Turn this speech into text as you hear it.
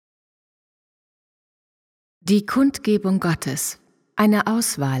Die Kundgebung Gottes. Eine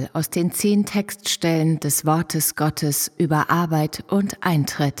Auswahl aus den 10 Textstellen des Wortes Gottes über Arbeit und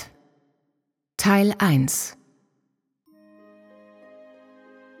Eintritt. Teil 1.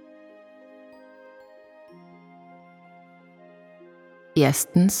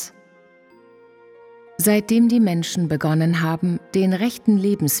 Erstens. Seitdem die Menschen begonnen haben, den rechten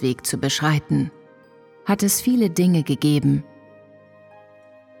Lebensweg zu beschreiten, hat es viele Dinge gegeben,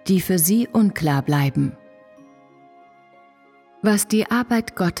 die für sie unklar bleiben. Was die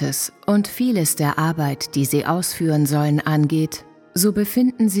Arbeit Gottes und vieles der Arbeit, die sie ausführen sollen, angeht, so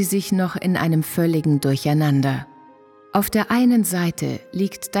befinden sie sich noch in einem völligen Durcheinander. Auf der einen Seite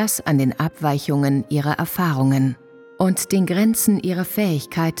liegt das an den Abweichungen ihrer Erfahrungen und den Grenzen ihrer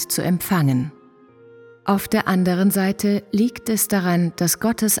Fähigkeit zu empfangen. Auf der anderen Seite liegt es daran, dass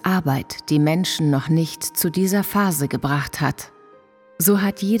Gottes Arbeit die Menschen noch nicht zu dieser Phase gebracht hat. So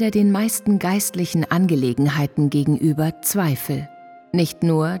hat jeder den meisten geistlichen Angelegenheiten gegenüber Zweifel. Nicht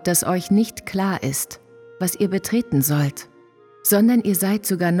nur, dass euch nicht klar ist, was ihr betreten sollt, sondern ihr seid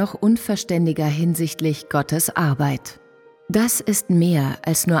sogar noch unverständiger hinsichtlich Gottes Arbeit. Das ist mehr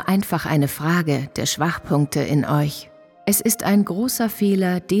als nur einfach eine Frage der Schwachpunkte in euch. Es ist ein großer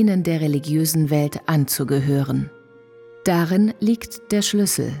Fehler, denen der religiösen Welt anzugehören. Darin liegt der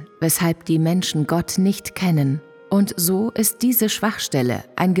Schlüssel, weshalb die Menschen Gott nicht kennen. Und so ist diese Schwachstelle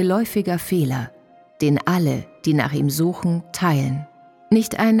ein geläufiger Fehler, den alle, die nach ihm suchen, teilen.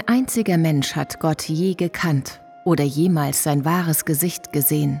 Nicht ein einziger Mensch hat Gott je gekannt oder jemals sein wahres Gesicht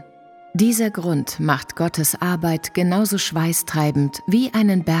gesehen. Dieser Grund macht Gottes Arbeit genauso schweißtreibend wie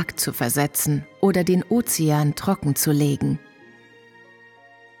einen Berg zu versetzen oder den Ozean trocken zu legen.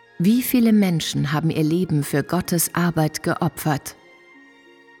 Wie viele Menschen haben ihr Leben für Gottes Arbeit geopfert?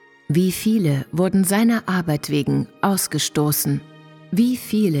 Wie viele wurden seiner Arbeit wegen ausgestoßen? Wie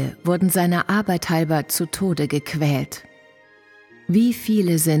viele wurden seiner Arbeit halber zu Tode gequält? Wie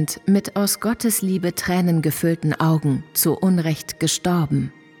viele sind mit aus Gottes Liebe Tränen gefüllten Augen zu Unrecht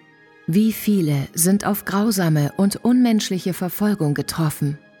gestorben? Wie viele sind auf grausame und unmenschliche Verfolgung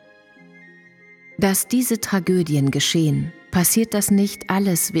getroffen? Dass diese Tragödien geschehen, passiert das nicht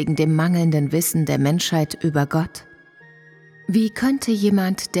alles wegen dem mangelnden Wissen der Menschheit über Gott? Wie könnte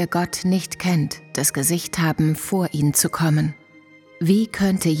jemand, der Gott nicht kennt, das Gesicht haben, vor ihn zu kommen? Wie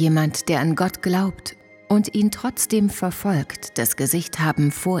könnte jemand, der an Gott glaubt und ihn trotzdem verfolgt, das Gesicht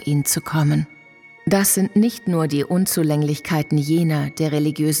haben, vor ihn zu kommen? Das sind nicht nur die Unzulänglichkeiten jener der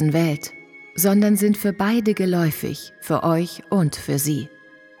religiösen Welt, sondern sind für beide geläufig, für euch und für sie.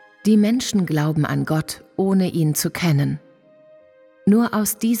 Die Menschen glauben an Gott, ohne ihn zu kennen. Nur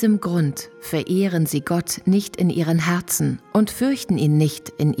aus diesem Grund verehren sie Gott nicht in ihren Herzen und fürchten ihn nicht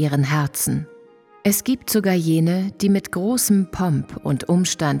in ihren Herzen. Es gibt sogar jene, die mit großem Pomp und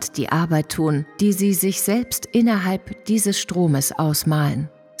Umstand die Arbeit tun, die sie sich selbst innerhalb dieses Stromes ausmalen.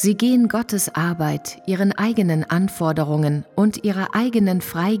 Sie gehen Gottes Arbeit ihren eigenen Anforderungen und ihrer eigenen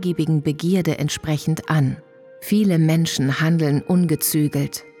freigebigen Begierde entsprechend an. Viele Menschen handeln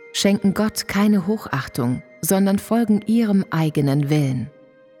ungezügelt, schenken Gott keine Hochachtung, sondern folgen ihrem eigenen Willen.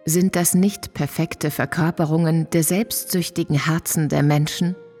 Sind das nicht perfekte Verkörperungen der selbstsüchtigen Herzen der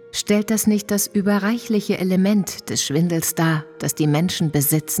Menschen? Stellt das nicht das überreichliche Element des Schwindels dar, das die Menschen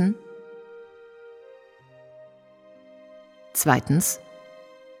besitzen? Zweitens.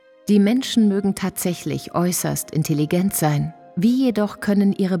 Die Menschen mögen tatsächlich äußerst intelligent sein. Wie jedoch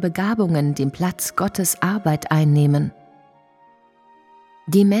können ihre Begabungen den Platz Gottes Arbeit einnehmen?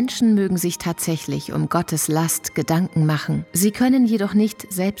 Die Menschen mögen sich tatsächlich um Gottes Last Gedanken machen, sie können jedoch nicht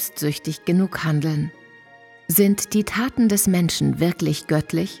selbstsüchtig genug handeln. Sind die Taten des Menschen wirklich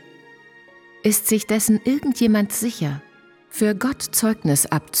göttlich? Ist sich dessen irgendjemand sicher? Für Gott Zeugnis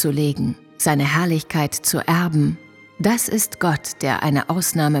abzulegen, seine Herrlichkeit zu erben, das ist Gott, der eine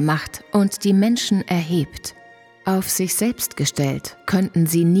Ausnahme macht und die Menschen erhebt. Auf sich selbst gestellt könnten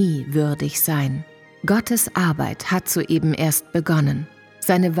sie nie würdig sein. Gottes Arbeit hat soeben erst begonnen.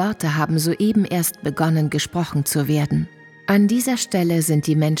 Seine Worte haben soeben erst begonnen, gesprochen zu werden. An dieser Stelle sind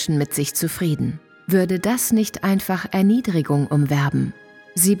die Menschen mit sich zufrieden. Würde das nicht einfach Erniedrigung umwerben?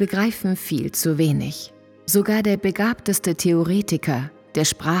 Sie begreifen viel zu wenig. Sogar der begabteste Theoretiker, der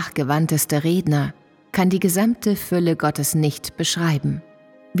sprachgewandteste Redner, kann die gesamte Fülle Gottes nicht beschreiben.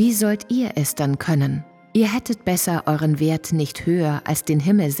 Wie sollt ihr es dann können? Ihr hättet besser euren Wert nicht höher als den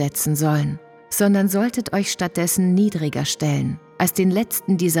Himmel setzen sollen, sondern solltet euch stattdessen niedriger stellen als den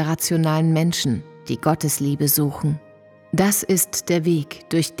letzten dieser rationalen Menschen, die Gottes Liebe suchen. Das ist der Weg,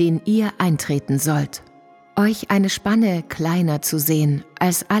 durch den ihr eintreten sollt. Euch eine Spanne kleiner zu sehen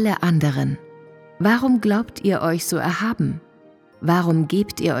als alle anderen. Warum glaubt ihr euch so erhaben? warum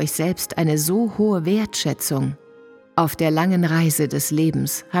gebt ihr euch selbst eine so hohe Wertschätzung? Auf der langen Reise des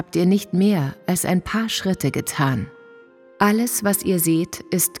Lebens habt ihr nicht mehr als ein paar Schritte getan. Alles, was ihr seht,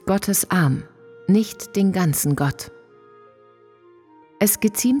 ist Gottes Arm, nicht den ganzen Gott. Es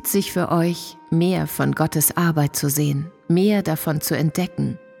geziemt sich für euch, mehr von Gottes Arbeit zu sehen, mehr davon zu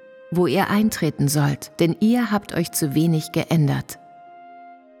entdecken, wo ihr eintreten sollt, denn ihr habt euch zu wenig geändert.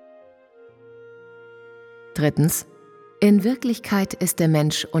 3. In Wirklichkeit ist der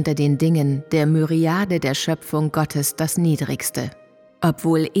Mensch unter den Dingen der Myriade der Schöpfung Gottes das Niedrigste.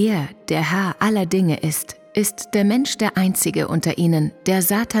 Obwohl er der Herr aller Dinge ist der Mensch der Einzige unter ihnen, der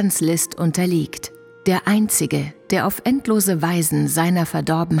Satans List unterliegt, der Einzige, der auf endlose Weisen seiner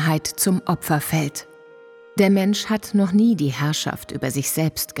Verdorbenheit zum Opfer fällt. Der Mensch hat noch nie die Herrschaft über sich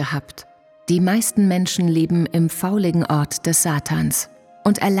selbst gehabt. Die meisten Menschen leben im fauligen Ort des Satans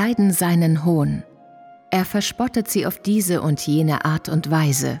und erleiden seinen Hohn. Er verspottet sie auf diese und jene Art und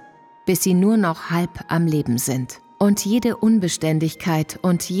Weise, bis sie nur noch halb am Leben sind und jede Unbeständigkeit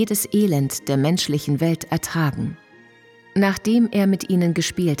und jedes Elend der menschlichen Welt ertragen. Nachdem er mit ihnen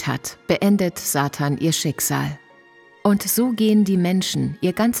gespielt hat, beendet Satan ihr Schicksal. Und so gehen die Menschen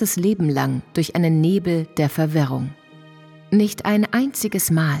ihr ganzes Leben lang durch einen Nebel der Verwirrung. Nicht ein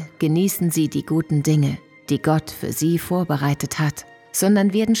einziges Mal genießen sie die guten Dinge, die Gott für sie vorbereitet hat,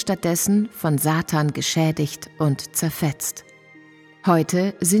 sondern werden stattdessen von Satan geschädigt und zerfetzt.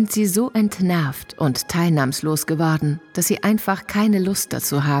 Heute sind sie so entnervt und teilnahmslos geworden, dass sie einfach keine Lust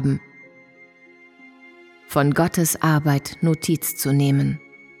dazu haben, von Gottes Arbeit Notiz zu nehmen.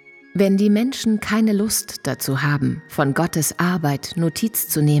 Wenn die Menschen keine Lust dazu haben, von Gottes Arbeit Notiz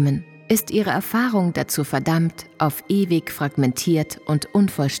zu nehmen, ist ihre Erfahrung dazu verdammt, auf ewig fragmentiert und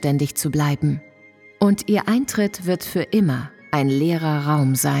unvollständig zu bleiben. Und ihr Eintritt wird für immer ein leerer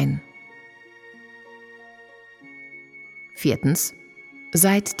Raum sein. 4.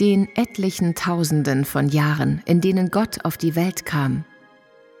 Seit den etlichen Tausenden von Jahren, in denen Gott auf die Welt kam,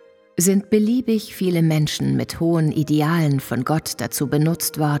 sind beliebig viele Menschen mit hohen Idealen von Gott dazu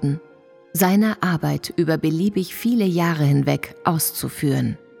benutzt worden, seine Arbeit über beliebig viele Jahre hinweg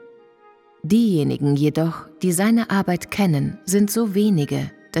auszuführen. Diejenigen jedoch, die seine Arbeit kennen, sind so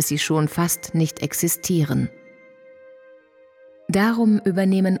wenige, dass sie schon fast nicht existieren. Darum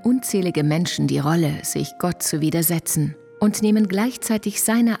übernehmen unzählige Menschen die Rolle, sich Gott zu widersetzen und nehmen gleichzeitig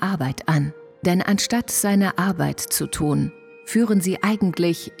seine Arbeit an, denn anstatt seine Arbeit zu tun, führen sie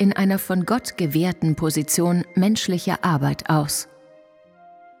eigentlich in einer von Gott gewährten Position menschlicher Arbeit aus.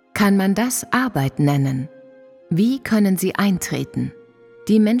 Kann man das Arbeit nennen? Wie können sie eintreten?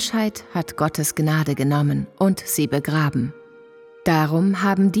 Die Menschheit hat Gottes Gnade genommen und sie begraben. Darum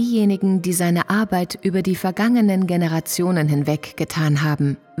haben diejenigen, die seine Arbeit über die vergangenen Generationen hinweg getan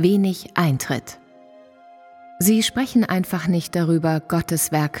haben, wenig Eintritt. Sie sprechen einfach nicht darüber,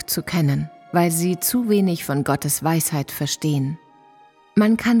 Gottes Werk zu kennen, weil sie zu wenig von Gottes Weisheit verstehen.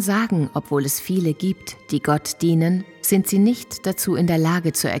 Man kann sagen, obwohl es viele gibt, die Gott dienen, sind sie nicht dazu in der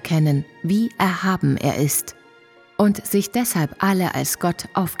Lage zu erkennen, wie erhaben er ist und sich deshalb alle als Gott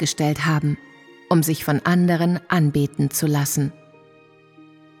aufgestellt haben, um sich von anderen anbeten zu lassen.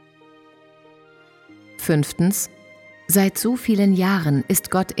 5. Seit so vielen Jahren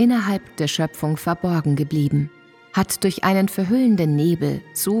ist Gott innerhalb der Schöpfung verborgen geblieben, hat durch einen verhüllenden Nebel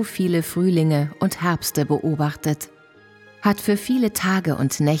so viele Frühlinge und Herbste beobachtet, hat für viele Tage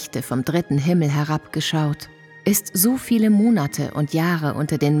und Nächte vom 3. Himmel herabgeschaut, ist so viele Monate und Jahre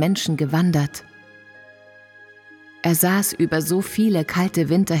unter den Menschen gewandert. Er saß über so viele kalte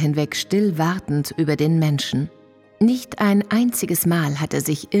Winter hinweg still wartend über den Menschen. Nicht ein einziges Mal hat er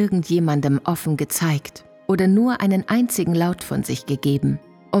sich irgendjemandem offen gezeigt oder nur einen einzigen Laut von sich gegeben,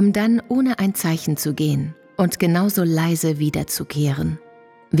 um dann ohne ein Zeichen zu gehen und genauso leise wiederzukehren.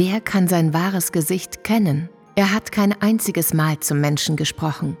 Wer kann sein wahres Gesicht kennen? Er hat kein einziges Mal zum Menschen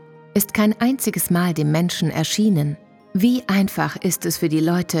gesprochen, ist kein einziges Mal dem Menschen erschienen. Wie einfach ist es für die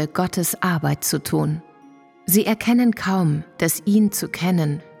Leute, Gottes Arbeit zu tun. Sie erkennen kaum, dass ihn zu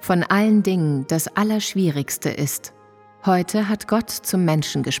kennen von allen Dingen das Allerschwierigste ist. Heute hat Gott zum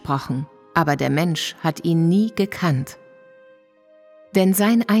Menschen gesprochen, aber der Mensch hat ihn nie gekannt. Denn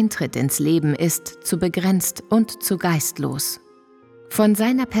sein Eintritt ins Leben ist zu begrenzt und zu geistlos. Von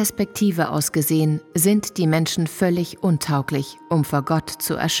seiner Perspektive aus gesehen sind die Menschen völlig untauglich, um vor Gott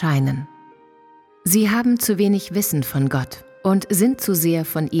zu erscheinen. Sie haben zu wenig Wissen von Gott und sind zu sehr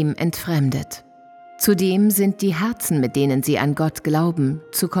von ihm entfremdet. Zudem sind die Herzen, mit denen sie an Gott glauben,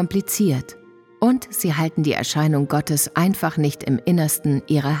 zu kompliziert und sie halten die Erscheinung Gottes einfach nicht im Innersten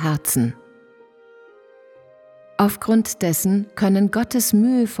ihrer Herzen. Aufgrund dessen können Gottes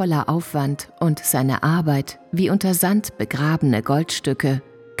mühevoller Aufwand und seine Arbeit, wie unter Sand begrabene Goldstücke,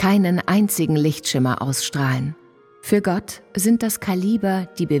 keinen einzigen Lichtschimmer ausstrahlen. Für Gott sind das Kaliber,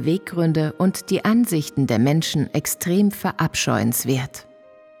 die Beweggründe und die Ansichten der Menschen extrem verabscheuenswert.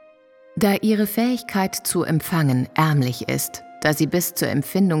 Da ihre Fähigkeit zu empfangen ärmlich ist, da sie bis zur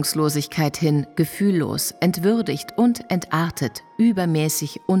Empfindungslosigkeit hin gefühllos, entwürdigt und entartet,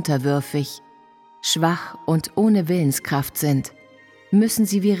 übermäßig unterwürfig, schwach und ohne Willenskraft sind, müssen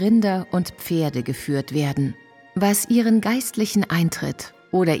sie wie Rinder und Pferde geführt werden. Was ihren geistlichen Eintritt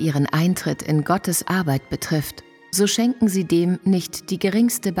oder ihren Eintritt in Gottes Arbeit betrifft, so schenken sie dem nicht die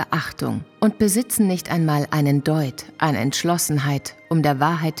geringste Beachtung und besitzen nicht einmal einen Deut an Entschlossenheit, um der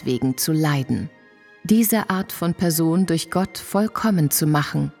Wahrheit wegen zu leiden. Diese Art von Person durch Gott vollkommen zu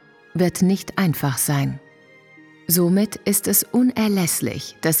machen, wird nicht einfach sein. Somit ist es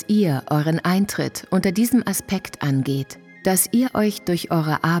unerlässlich, dass ihr euren Eintritt unter diesem Aspekt angeht, dass ihr euch durch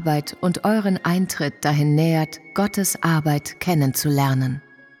eure Arbeit und euren Eintritt dahin nähert, Gottes Arbeit kennenzulernen.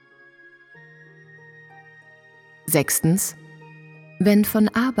 6. Wenn von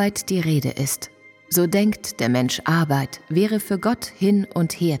Arbeit die Rede ist, so denkt der Mensch, Arbeit wäre für Gott hin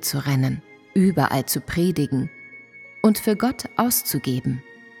und her zu rennen, überall zu predigen und für Gott auszugeben.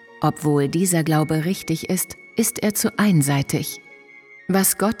 Obwohl dieser Glaube richtig ist, ist er zu einseitig.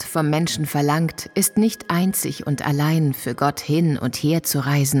 Was Gott vom Menschen verlangt, ist nicht einzig und allein für Gott hin und her zu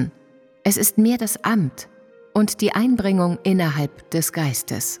reisen. Es ist mehr das Amt und die Einbringung innerhalb des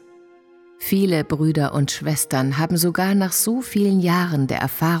Geistes. Viele Brüder und Schwestern haben sogar nach so vielen Jahren der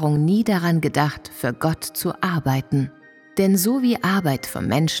Erfahrung nie daran gedacht, für Gott zu arbeiten. Denn so wie Arbeit vom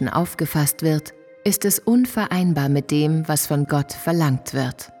Menschen aufgefasst wird, ist es unvereinbar mit dem, was von Gott verlangt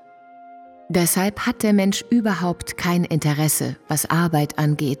wird. Deshalb hat der Mensch überhaupt kein Interesse, was Arbeit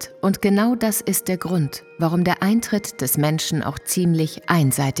angeht, und genau das ist der Grund, warum der Eintritt des Menschen auch ziemlich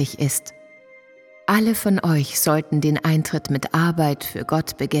einseitig ist. Alle von euch sollten den Eintritt mit Arbeit für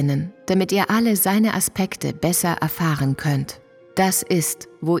Gott beginnen, damit ihr alle seine Aspekte besser erfahren könnt. Das ist,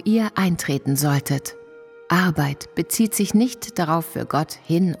 wo ihr eintreten solltet. Arbeit bezieht sich nicht darauf, für Gott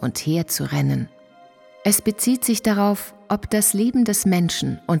hin und her zu rennen. Es bezieht sich darauf, ob das Leben des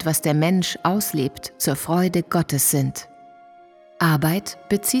Menschen und was der Mensch auslebt, zur Freude Gottes sind. Arbeit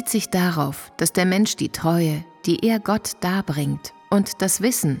bezieht sich darauf, dass der Mensch die Treue, die er Gott darbringt, und das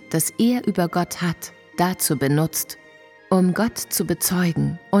Wissen, das er über Gott hat, dazu benutzt, um Gott zu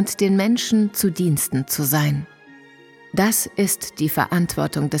bezeugen und den Menschen zu Diensten zu sein. Das ist die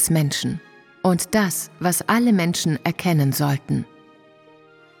Verantwortung des Menschen und das, was alle Menschen erkennen sollten.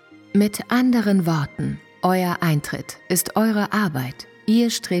 Mit anderen Worten, euer Eintritt ist eure Arbeit, ihr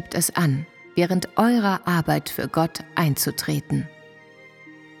strebt es an, während eurer Arbeit für Gott einzutreten.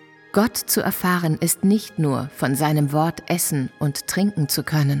 Gott zu erfahren ist nicht nur, von seinem Wort essen und trinken zu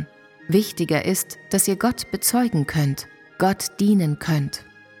können. Wichtiger ist, dass ihr Gott bezeugen könnt, Gott dienen könnt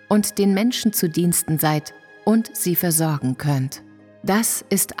und den Menschen zu Diensten seid und sie versorgen könnt. Das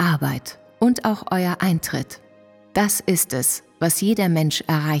ist Arbeit und auch euer Eintritt. Das ist es, was jeder Mensch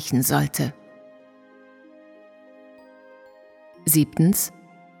erreichen sollte. 7.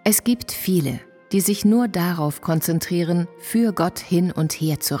 Es gibt viele, die sich nur darauf konzentrieren, für Gott hin und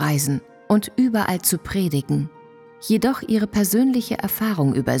her zu reisen und überall zu predigen, jedoch ihre persönliche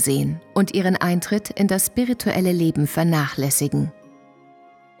Erfahrung übersehen und ihren Eintritt in das spirituelle Leben vernachlässigen.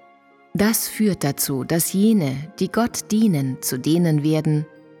 Das führt dazu, dass jene, die Gott dienen, zu denen werden,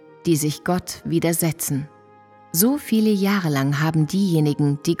 die sich Gott widersetzen. So viele Jahre lang haben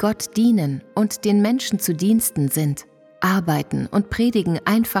diejenigen, die Gott dienen und den Menschen zu Diensten sind, Arbeiten und Predigen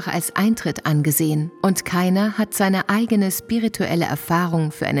einfach als Eintritt angesehen und keiner hat seine eigene spirituelle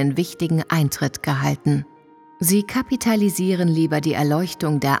Erfahrung für einen wichtigen Eintritt gehalten. Sie kapitalisieren lieber die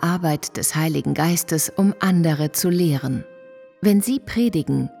Erleuchtung der Arbeit des Heiligen Geistes, um andere zu lehren. Wenn sie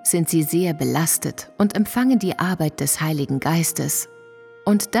predigen, sind sie sehr belastet und empfangen die Arbeit des Heiligen Geistes.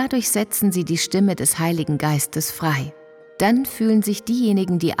 Und dadurch setzen sie die Stimme des Heiligen Geistes frei. Dann fühlen sich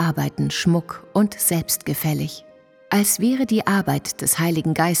diejenigen, die arbeiten, schmuck und selbstgefällig, als wäre die Arbeit des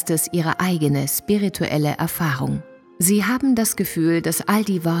Heiligen Geistes ihre eigene spirituelle Erfahrung. Sie haben das Gefühl, dass all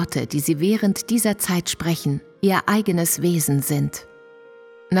die Worte, die sie während dieser Zeit sprechen, ihr eigenes Wesen sind.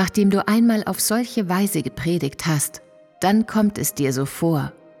 Nachdem du einmal auf solche Weise gepredigt hast, dann kommt es dir so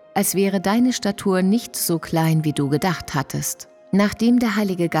vor, als wäre deine Statur nicht so klein, wie du gedacht hattest. Nachdem der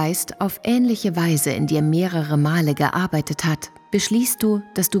Heilige Geist auf ähnliche Weise in dir mehrere Male gearbeitet hat, beschließt du,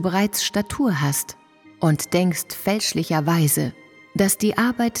 dass du bereits Statur hast und denkst fälschlicherweise, dass die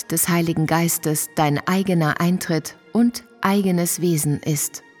Arbeit des Heiligen Geistes dein eigener Eintritt und eigenes Wesen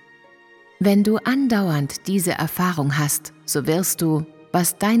ist. Wenn du andauernd diese Erfahrung hast, so wirst du,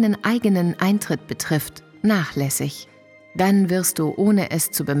 was deinen eigenen Eintritt betrifft, nachlässig. Dann wirst du, ohne es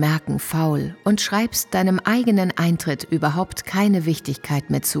zu bemerken, faul und schreibst deinem eigenen Eintritt überhaupt keine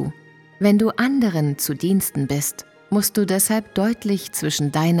Wichtigkeit mehr zu. Wenn du anderen zu Diensten bist, musst du deshalb deutlich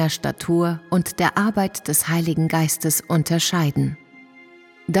zwischen deiner Statur und der Arbeit des Heiligen Geistes unterscheiden.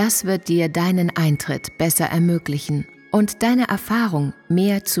 Das wird dir deinen Eintritt besser ermöglichen und deine Erfahrung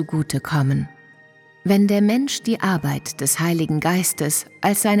mehr zugutekommen. Wenn der Mensch die Arbeit des Heiligen Geistes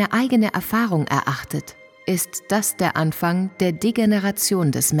als seine eigene Erfahrung erachtet, ist das der Anfang der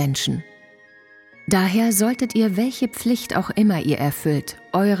Degeneration des Menschen. Daher solltet ihr, welche Pflicht auch immer ihr erfüllt,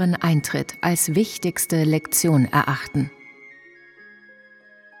 euren Eintritt als wichtigste Lektion erachten.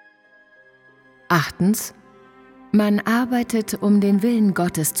 8. Man arbeitet, um den Willen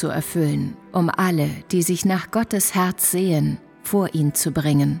Gottes zu erfüllen, um alle, die sich nach Gottes Herz sehen, vor ihn zu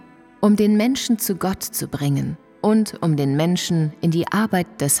bringen, um den Menschen zu Gott zu bringen und um den Menschen in die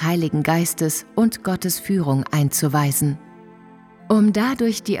Arbeit des Heiligen Geistes und Gottes Führung einzuweisen, um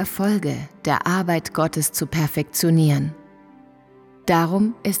dadurch die Erfolge der Arbeit Gottes zu perfektionieren.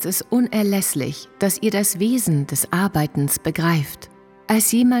 Darum ist es unerlässlich, dass ihr das Wesen des Arbeitens begreift.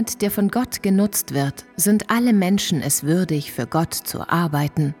 Als jemand, der von Gott genutzt wird, sind alle Menschen es würdig, für Gott zu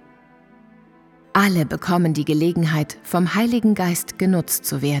arbeiten. Alle bekommen die Gelegenheit, vom Heiligen Geist genutzt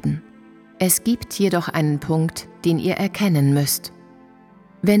zu werden. Es gibt jedoch einen Punkt, den ihr erkennen müsst.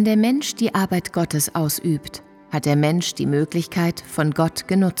 Wenn der Mensch die Arbeit Gottes ausübt, hat der Mensch die Möglichkeit, von Gott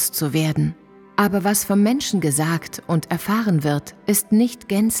genutzt zu werden. Aber was vom Menschen gesagt und erfahren wird, ist nicht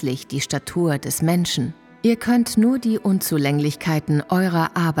gänzlich die Statur des Menschen. Ihr könnt nur die Unzulänglichkeiten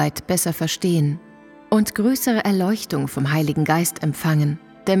eurer Arbeit besser verstehen und größere Erleuchtung vom Heiligen Geist empfangen,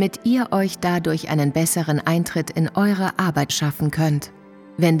 damit ihr euch dadurch einen besseren Eintritt in eure Arbeit schaffen könnt.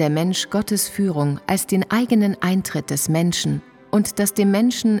 Wenn der Mensch Gottes Führung als den eigenen Eintritt des Menschen und das dem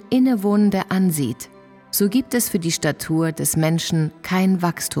Menschen Innewohnende ansieht, so gibt es für die Statur des Menschen kein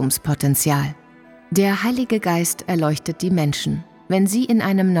Wachstumspotenzial. Der Heilige Geist erleuchtet die Menschen, wenn sie in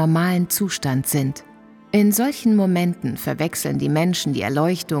einem normalen Zustand sind. In solchen Momenten verwechseln die Menschen die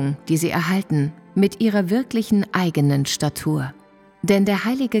Erleuchtung, die sie erhalten, mit ihrer wirklichen eigenen Statur. Denn der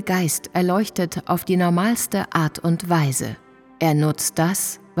Heilige Geist erleuchtet auf die normalste Art und Weise. Er nutzt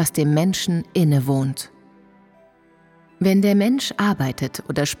das, was dem Menschen innewohnt. Wenn der Mensch arbeitet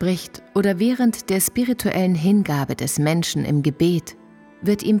oder spricht oder während der spirituellen Hingabe des Menschen im Gebet,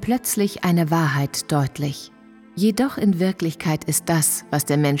 wird ihm plötzlich eine Wahrheit deutlich. Jedoch in Wirklichkeit ist das, was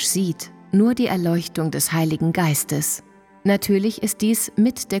der Mensch sieht, nur die Erleuchtung des Heiligen Geistes. Natürlich ist dies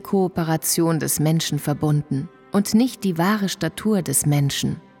mit der Kooperation des Menschen verbunden und nicht die wahre Statur des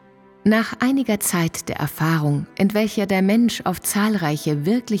Menschen. Nach einiger Zeit der Erfahrung, in welcher der Mensch auf zahlreiche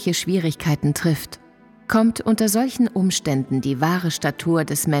wirkliche Schwierigkeiten trifft, kommt unter solchen Umständen die wahre Statur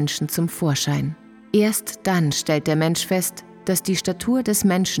des Menschen zum Vorschein. Erst dann stellt der Mensch fest, dass die Statur des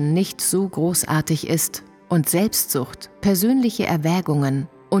Menschen nicht so großartig ist und Selbstsucht, persönliche Erwägungen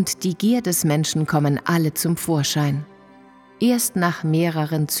und die Gier des Menschen kommen alle zum Vorschein. Erst nach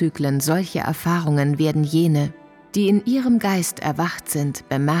mehreren Zyklen solcher Erfahrungen werden jene, die in ihrem Geist erwacht sind,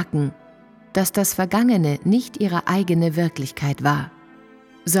 bemerken, dass das Vergangene nicht ihre eigene Wirklichkeit war,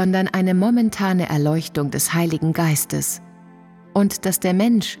 sondern eine momentane Erleuchtung des Heiligen Geistes und dass der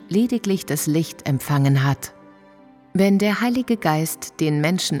Mensch lediglich das Licht empfangen hat. Wenn der Heilige Geist den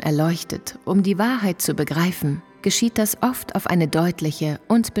Menschen erleuchtet, um die Wahrheit zu begreifen, geschieht das oft auf eine deutliche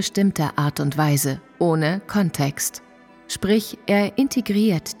und bestimmte Art und Weise, ohne Kontext. Sprich, er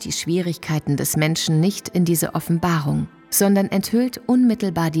integriert die Schwierigkeiten des Menschen nicht in diese Offenbarung, sondern enthüllt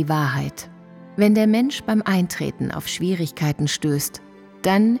unmittelbar die Wahrheit. Wenn der Mensch beim Eintreten auf Schwierigkeiten stößt,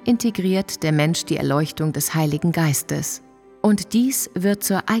 dann integriert der Mensch die Erleuchtung des Heiligen Geistes. Und dies wird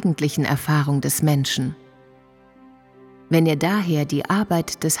zur eigentlichen Erfahrung des Menschen. Wenn ihr daher die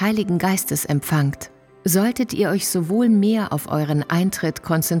Arbeit des Heiligen Geistes empfangt, solltet ihr euch sowohl mehr auf euren Eintritt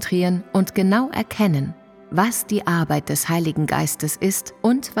konzentrieren und genau erkennen, was die Arbeit des Heiligen Geistes ist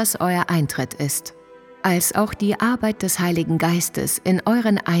und was euer Eintritt ist, als auch die Arbeit des Heiligen Geistes in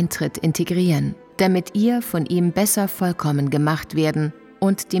euren Eintritt integrieren, damit ihr von ihm besser vollkommen gemacht werden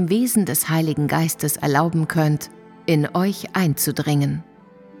und dem Wesen des Heiligen Geistes erlauben könnt, in euch einzudringen.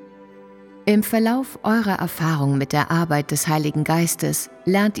 Im Verlauf eurer Erfahrung mit der Arbeit des Heiligen Geistes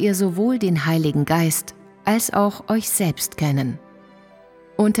lernt ihr sowohl den Heiligen Geist als auch euch selbst kennen.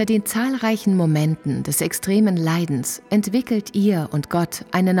 Unter den zahlreichen Momenten des extremen Leidens entwickelt ihr und Gott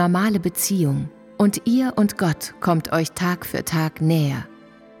eine normale Beziehung und ihr und Gott kommt euch Tag für Tag näher.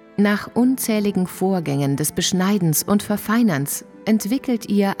 Nach unzähligen Vorgängen des Beschneidens und Verfeinerns entwickelt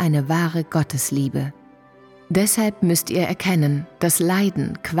ihr eine wahre Gottesliebe. Deshalb müsst ihr erkennen, dass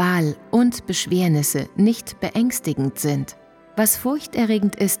Leiden, Qual und Beschwernisse nicht beängstigend sind. Was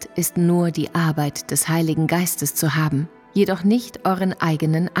furchterregend ist, ist nur die Arbeit des Heiligen Geistes zu haben, jedoch nicht euren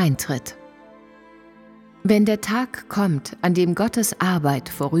eigenen Eintritt. Wenn der Tag kommt, an dem Gottes Arbeit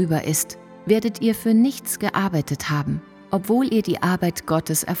vorüber ist, werdet ihr für nichts gearbeitet haben, obwohl ihr die Arbeit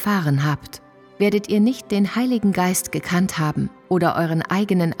Gottes erfahren habt. Werdet ihr nicht den Heiligen Geist gekannt haben oder euren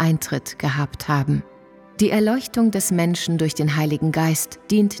eigenen Eintritt gehabt haben. Die Erleuchtung des Menschen durch den Heiligen Geist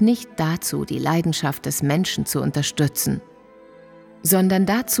dient nicht dazu, die Leidenschaft des Menschen zu unterstützen, sondern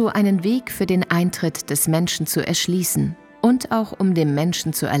dazu, einen Weg für den Eintritt des Menschen zu erschließen und auch um dem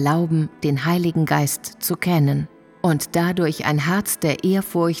Menschen zu erlauben, den Heiligen Geist zu kennen und dadurch ein Herz der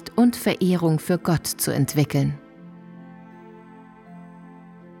Ehrfurcht und Verehrung für Gott zu entwickeln.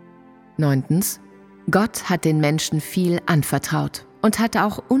 9. Gott hat den Menschen viel anvertraut und hatte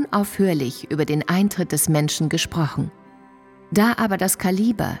auch unaufhörlich über den Eintritt des Menschen gesprochen. Da aber das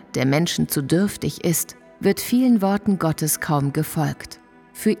Kaliber der Menschen zu dürftig ist, wird vielen Worten Gottes kaum gefolgt.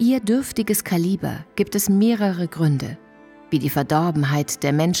 Für ihr dürftiges Kaliber gibt es mehrere Gründe, wie die Verdorbenheit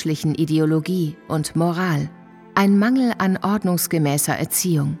der menschlichen Ideologie und Moral, ein Mangel an ordnungsgemäßer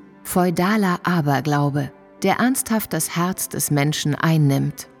Erziehung, feudaler Aberglaube, der ernsthaft das Herz des Menschen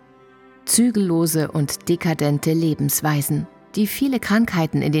einnimmt, zügellose und dekadente Lebensweisen, die viele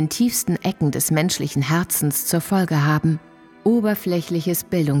Krankheiten in den tiefsten Ecken des menschlichen Herzens zur Folge haben, oberflächliches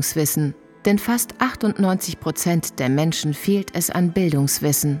Bildungswissen, denn fast 98% der Menschen fehlt es an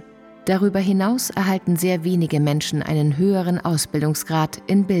Bildungswissen. Darüber hinaus erhalten sehr wenige Menschen einen höheren Ausbildungsgrad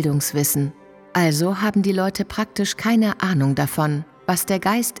in Bildungswissen. Also haben die Leute praktisch keine Ahnung davon, was der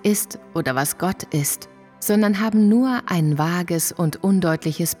Geist ist oder was Gott ist, sondern haben nur ein vages und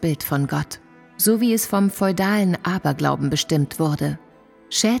undeutliches Bild von Gott, so wie es vom feudalen Aberglauben bestimmt wurde.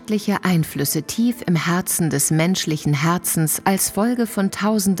 Schädliche Einflüsse tief im Herzen des menschlichen Herzens als Folge von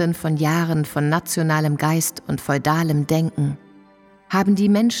Tausenden von Jahren von nationalem Geist und feudalem Denken haben die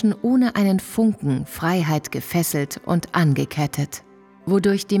Menschen ohne einen Funken Freiheit gefesselt und angekettet,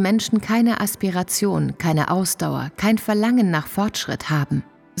 wodurch die Menschen keine Aspiration, keine Ausdauer, kein Verlangen nach Fortschritt haben,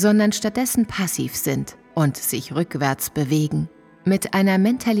 sondern stattdessen passiv sind und sich rückwärts bewegen, mit einer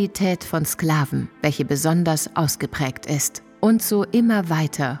Mentalität von Sklaven, welche besonders ausgeprägt ist, und so immer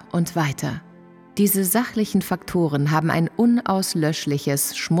weiter und weiter. Diese sachlichen Faktoren haben ein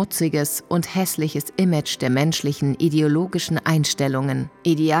unauslöschliches, schmutziges und hässliches Image der menschlichen ideologischen Einstellungen,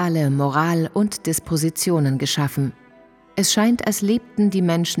 Ideale, Moral und Dispositionen geschaffen. Es scheint, als lebten die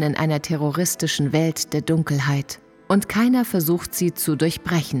Menschen in einer terroristischen Welt der Dunkelheit, und keiner versucht sie zu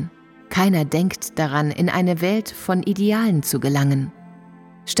durchbrechen. Keiner denkt daran, in eine Welt von Idealen zu gelangen.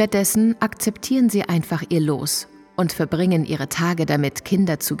 Stattdessen akzeptieren sie einfach ihr Los und verbringen ihre Tage damit,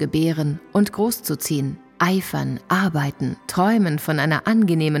 Kinder zu gebären und großzuziehen, eifern, arbeiten, träumen von einer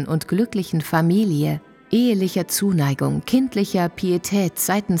angenehmen und glücklichen Familie, ehelicher Zuneigung, kindlicher Pietät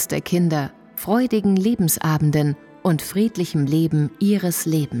seitens der Kinder, freudigen Lebensabenden und friedlichem Leben ihres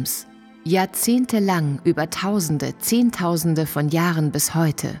Lebens. Jahrzehntelang, über Tausende, Zehntausende von Jahren bis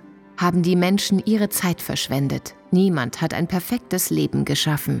heute, haben die Menschen ihre Zeit verschwendet. Niemand hat ein perfektes Leben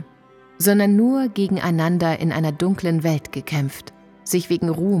geschaffen, sondern nur gegeneinander in einer dunklen Welt gekämpft, sich wegen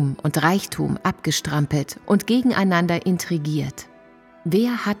Ruhm und Reichtum abgestrampelt und gegeneinander intrigiert.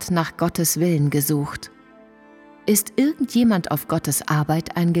 Wer hat nach Gottes Willen gesucht? Ist irgendjemand auf Gottes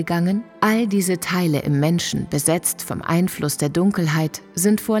Arbeit eingegangen? All diese Teile im Menschen, besetzt vom Einfluss der Dunkelheit,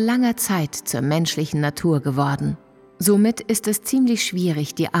 sind vor langer Zeit zur menschlichen Natur geworden. Somit ist es ziemlich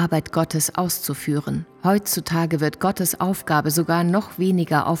schwierig, die Arbeit Gottes auszuführen. Heutzutage wird Gottes Aufgabe sogar noch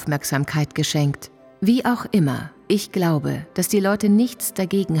weniger Aufmerksamkeit geschenkt. Wie auch immer, ich glaube, dass die Leute nichts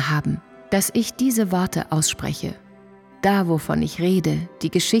dagegen haben, dass ich diese Worte ausspreche. Da, wovon ich rede,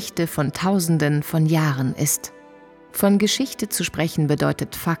 die Geschichte von Tausenden von Jahren ist. Von Geschichte zu sprechen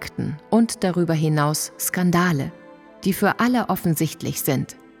bedeutet Fakten und darüber hinaus Skandale, die für alle offensichtlich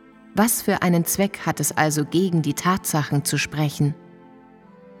sind. Was für einen Zweck hat es also, gegen die Tatsachen zu sprechen?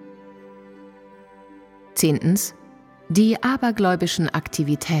 10. Die abergläubischen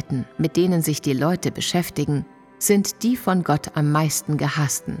Aktivitäten, mit denen sich die Leute beschäftigen, sind die von Gott am meisten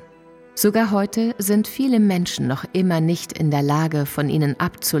gehassten. Sogar heute sind viele Menschen noch immer nicht in der Lage, von ihnen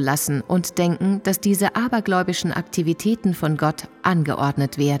abzulassen und denken, dass diese abergläubischen Aktivitäten von Gott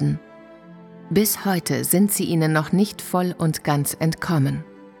angeordnet werden. Bis heute sind sie ihnen noch nicht voll und ganz entkommen.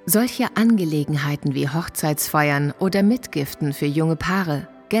 Solche Angelegenheiten wie Hochzeitsfeiern oder Mitgiften für junge Paare,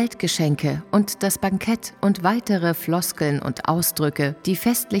 Geldgeschenke und das Bankett und weitere Floskeln und Ausdrücke, die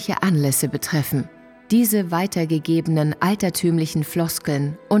festliche Anlässe betreffen, Diese weitergegebenen altertümlichen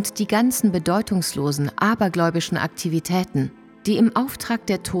Floskeln und die ganzen bedeutungslosen abergläubischen Aktivitäten, die im Auftrag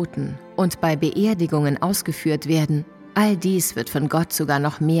der Toten und bei Beerdigungen ausgeführt werden, all dies wird von Gott sogar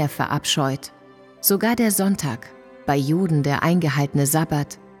noch mehr verabscheut. Sogar der Sonntag, bei Juden der eingehaltene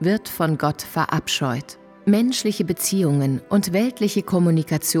Sabbat, wird von Gott verabscheut. Menschliche Beziehungen und weltliche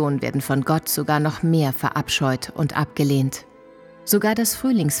Kommunikation werden von Gott sogar noch mehr verabscheut und abgelehnt. Sogar das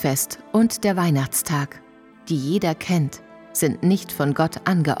Frühlingsfest und der Weihnachtstag, die jeder kennt, sind nicht von Gott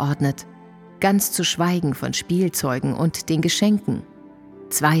angeordnet, ganz zu schweigen von Spielzeugen und den Geschenken.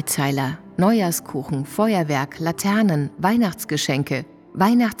 Zweizeiler, Neujahrskuchen, Feuerwerk, Laternen, Weihnachtsgeschenke,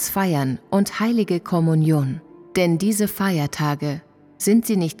 Weihnachtsfeiern und heilige Kommunion. Denn diese Feiertage, sind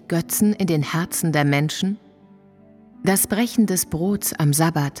sie nicht Götzen in den Herzen der Menschen? Das Brechen des Brots am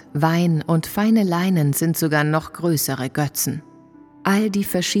Sabbat, Wein und feine Leinen sind sogar noch größere Götzen. All die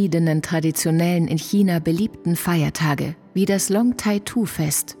verschiedenen traditionellen in China beliebten Feiertage, wie das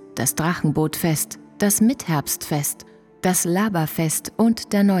Long-Tai-Tu-Fest, das Drachenbootfest, das Mitherbstfest, das Laberfest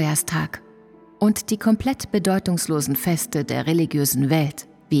und der Neujahrstag. Und die komplett bedeutungslosen Feste der religiösen Welt,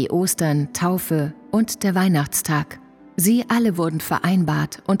 wie Ostern, Taufe und der Weihnachtstag. Sie alle wurden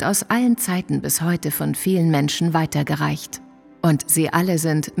vereinbart und aus allen Zeiten bis heute von vielen Menschen weitergereicht. Und sie alle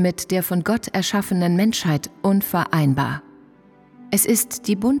sind mit der von Gott erschaffenen Menschheit unvereinbar. Es ist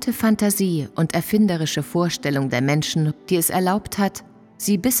die bunte Fantasie und erfinderische Vorstellung der Menschen, die es erlaubt hat,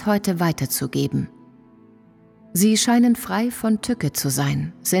 sie bis heute weiterzugeben. Sie scheinen frei von Tücke zu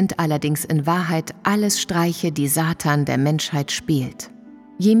sein, sind allerdings in Wahrheit alles Streiche, die Satan der Menschheit spielt.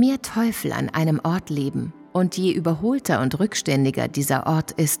 Je mehr Teufel an einem Ort leben und je überholter und rückständiger dieser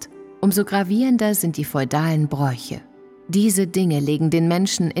Ort ist, umso gravierender sind die feudalen Bräuche. Diese Dinge legen den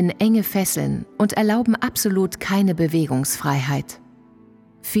Menschen in enge Fesseln und erlauben absolut keine Bewegungsfreiheit.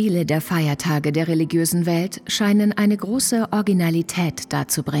 Viele der Feiertage der religiösen Welt scheinen eine große Originalität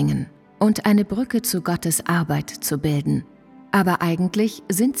darzubringen und eine Brücke zu Gottes Arbeit zu bilden. Aber eigentlich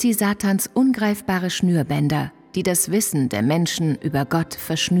sind sie Satans ungreifbare Schnürbänder, die das Wissen der Menschen über Gott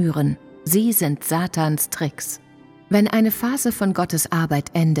verschnüren. Sie sind Satans Tricks. Wenn eine Phase von Gottes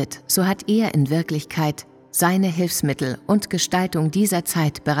Arbeit endet, so hat er in Wirklichkeit seine Hilfsmittel und Gestaltung dieser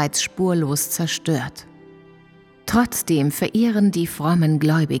Zeit bereits spurlos zerstört. Trotzdem verehren die frommen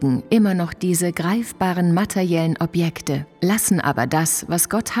Gläubigen immer noch diese greifbaren materiellen Objekte, lassen aber das, was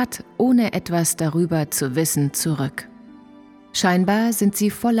Gott hat, ohne etwas darüber zu wissen, zurück. Scheinbar sind sie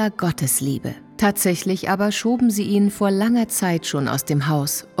voller Gottesliebe. Tatsächlich aber schoben sie ihn vor langer Zeit schon aus dem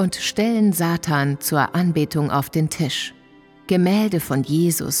Haus und stellen Satan zur Anbetung auf den Tisch. Gemälde von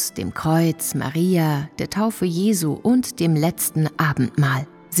Jesus, dem Kreuz, Maria, der Taufe Jesu und dem letzten Abendmahl.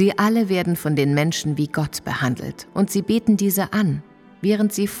 Sie alle werden von den Menschen wie Gott behandelt und sie beten diese an,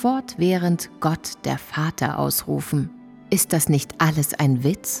 während sie fortwährend Gott der Vater ausrufen. Ist das nicht alles ein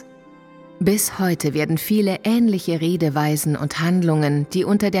Witz? Bis heute werden viele ähnliche Redeweisen und Handlungen, die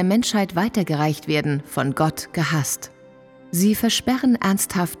unter der Menschheit weitergereicht werden, von Gott gehasst. Sie versperren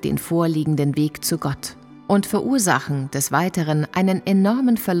ernsthaft den vorliegenden Weg zu Gott und verursachen des Weiteren einen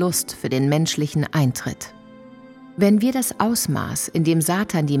enormen Verlust für den menschlichen Eintritt. Wenn wir das Ausmaß, in dem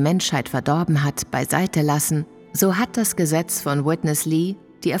Satan die Menschheit verdorben hat, beiseite lassen, so hat das Gesetz von Witness Lee,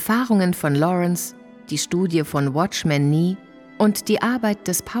 die Erfahrungen von Lawrence, die Studie von Watchman Nee und die Arbeit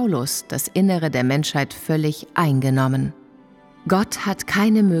des Paulus das Innere der Menschheit völlig eingenommen. Gott hat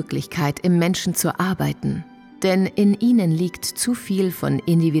keine Möglichkeit, im Menschen zu arbeiten, denn in ihnen liegt zu viel von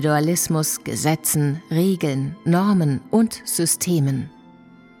Individualismus, Gesetzen, Regeln, Normen und Systemen.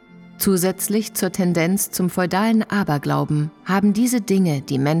 Zusätzlich zur Tendenz zum feudalen Aberglauben haben diese Dinge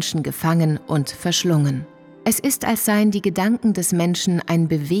die Menschen gefangen und verschlungen. Es ist, als seien die Gedanken des Menschen ein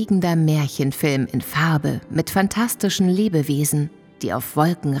bewegender Märchenfilm in Farbe mit fantastischen Lebewesen, die auf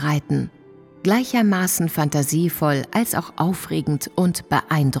Wolken reiten, gleichermaßen fantasievoll als auch aufregend und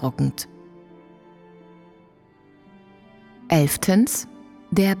beeindruckend. 11.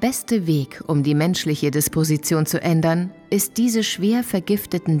 Der beste Weg, um die menschliche Disposition zu ändern, ist, diese schwer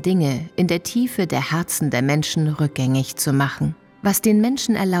vergifteten Dinge in der Tiefe der Herzen der Menschen rückgängig zu machen, was den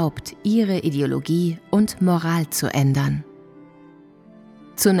Menschen erlaubt, ihre Ideologie und Moral zu ändern.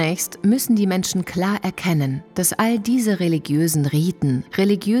 Zunächst müssen die Menschen klar erkennen, dass all diese religiösen Riten,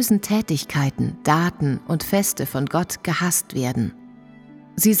 religiösen Tätigkeiten, Daten und Feste von Gott gehasst werden.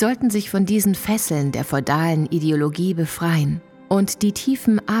 Sie sollten sich von diesen Fesseln der feudalen Ideologie befreien und die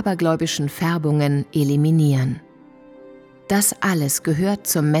tiefen abergläubischen Färbungen eliminieren. Das alles gehört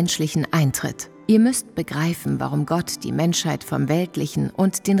zum menschlichen Eintritt. Ihr müsst begreifen, warum Gott die Menschheit vom Weltlichen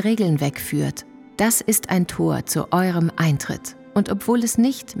und den Regeln wegführt. Das ist ein Tor zu eurem Eintritt. Und obwohl es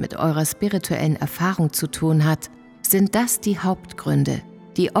nicht mit eurer spirituellen Erfahrung zu tun hat, sind das die Hauptgründe,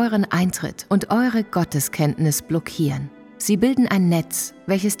 die euren Eintritt und eure Gotteskenntnis blockieren. Sie bilden ein Netz,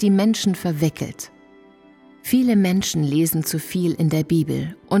 welches die Menschen verwickelt. Viele Menschen lesen zu viel in der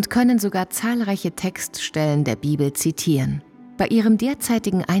Bibel und können sogar zahlreiche Textstellen der Bibel zitieren. Bei ihrem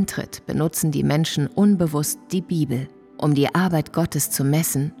derzeitigen Eintritt benutzen die Menschen unbewusst die Bibel, um die Arbeit Gottes zu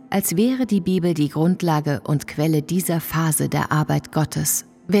messen, als wäre die Bibel die Grundlage und Quelle dieser Phase der Arbeit Gottes.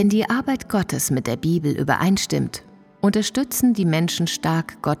 Wenn die Arbeit Gottes mit der Bibel übereinstimmt, unterstützen die Menschen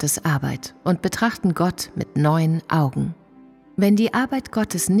stark Gottes Arbeit und betrachten Gott mit neuen Augen. Wenn die Arbeit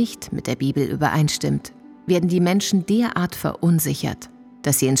Gottes nicht mit der Bibel übereinstimmt, werden die Menschen derart verunsichert,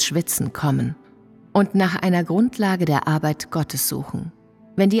 dass sie ins Schwitzen kommen und nach einer Grundlage der Arbeit Gottes suchen.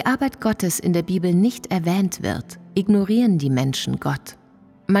 Wenn die Arbeit Gottes in der Bibel nicht erwähnt wird, ignorieren die Menschen Gott.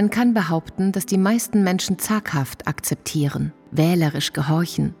 Man kann behaupten, dass die meisten Menschen zaghaft akzeptieren, wählerisch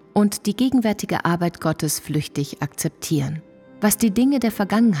gehorchen und die gegenwärtige Arbeit Gottes flüchtig akzeptieren. Was die Dinge der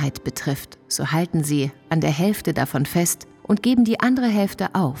Vergangenheit betrifft, so halten sie an der Hälfte davon fest und geben die andere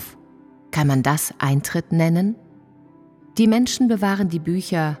Hälfte auf. Kann man das Eintritt nennen? Die Menschen bewahren die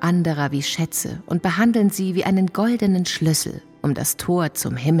Bücher anderer wie Schätze und behandeln sie wie einen goldenen Schlüssel, um das Tor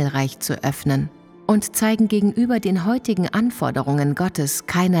zum Himmelreich zu öffnen, und zeigen gegenüber den heutigen Anforderungen Gottes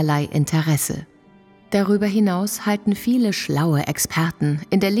keinerlei Interesse. Darüber hinaus halten viele schlaue Experten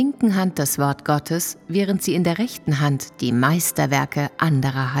in der linken Hand das Wort Gottes, während sie in der rechten Hand die Meisterwerke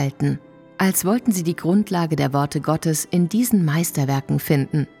anderer halten. Als wollten sie die Grundlage der Worte Gottes in diesen Meisterwerken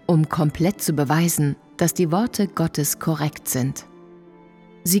finden, um komplett zu beweisen, dass die Worte Gottes korrekt sind.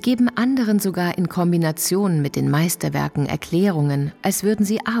 Sie geben anderen sogar in Kombination mit den Meisterwerken Erklärungen, als würden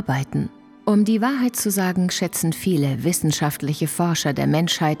sie arbeiten. Um die Wahrheit zu sagen, schätzen viele wissenschaftliche Forscher der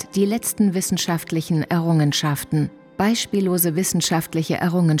Menschheit die letzten wissenschaftlichen Errungenschaften, beispiellose wissenschaftliche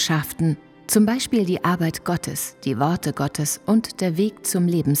Errungenschaften, zum Beispiel die Arbeit Gottes, die Worte Gottes und der Weg zum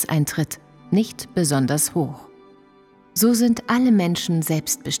Lebenseintritt, nicht besonders hoch. So sind alle Menschen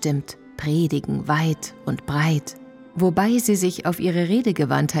selbstbestimmt, predigen weit und breit, wobei sie sich auf ihre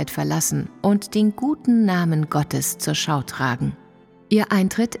Redegewandtheit verlassen und den guten Namen Gottes zur Schau tragen. Ihr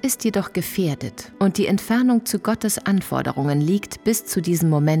Eintritt ist jedoch gefährdet und die Entfernung zu Gottes Anforderungen liegt bis zu diesem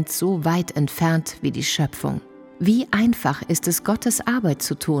Moment so weit entfernt wie die Schöpfung. Wie einfach ist es, Gottes Arbeit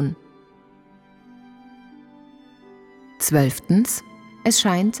zu tun? 12. Es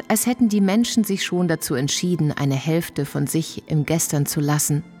scheint, als hätten die Menschen sich schon dazu entschieden, eine Hälfte von sich im Gestern zu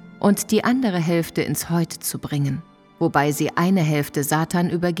lassen und die andere Hälfte ins Heute zu bringen, wobei sie eine Hälfte Satan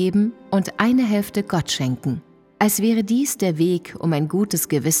übergeben und eine Hälfte Gott schenken. Als wäre dies der Weg, um ein gutes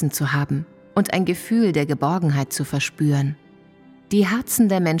Gewissen zu haben und ein Gefühl der Geborgenheit zu verspüren. Die Herzen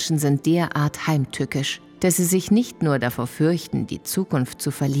der Menschen sind derart heimtückisch, dass sie sich nicht nur davor fürchten, die Zukunft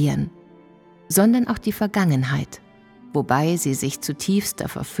zu verlieren, sondern auch die Vergangenheit, wobei sie sich zutiefst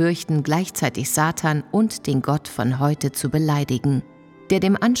davor fürchten, gleichzeitig Satan und den Gott von heute zu beleidigen, der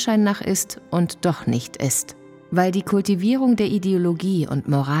dem Anschein nach ist und doch nicht ist. Weil die Kultivierung der Ideologie und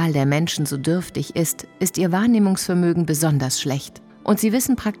Moral der Menschen so dürftig ist, ist ihr Wahrnehmungsvermögen besonders schlecht und sie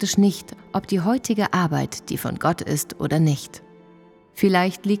wissen praktisch nicht, ob die heutige Arbeit die von Gott ist oder nicht.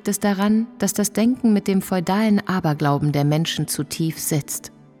 Vielleicht liegt es daran, dass das Denken mit dem feudalen Aberglauben der Menschen zu tief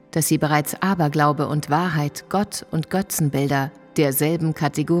sitzt, dass sie bereits Aberglaube und Wahrheit, Gott und Götzenbilder derselben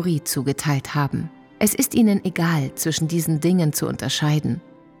Kategorie zugeteilt haben. Es ist ihnen egal, zwischen diesen Dingen zu unterscheiden.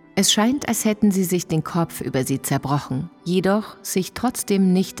 Es scheint, als hätten sie sich den Kopf über sie zerbrochen, jedoch sich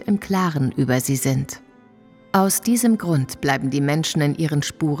trotzdem nicht im Klaren über sie sind. Aus diesem Grund bleiben die Menschen in ihren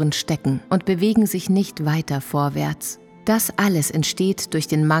Spuren stecken und bewegen sich nicht weiter vorwärts. Das alles entsteht durch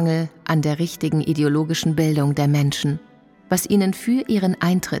den Mangel an der richtigen ideologischen Bildung der Menschen, was ihnen für ihren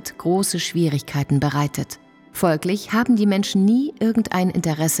Eintritt große Schwierigkeiten bereitet. Folglich haben die Menschen nie irgendein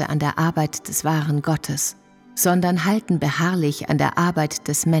Interesse an der Arbeit des wahren Gottes, sondern halten beharrlich an der Arbeit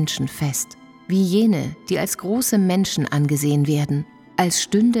des Menschen fest, wie jene, die als große Menschen angesehen werden, als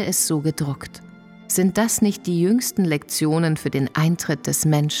stünde es so gedruckt. Sind das nicht die jüngsten Lektionen für den Eintritt des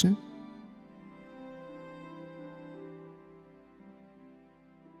Menschen?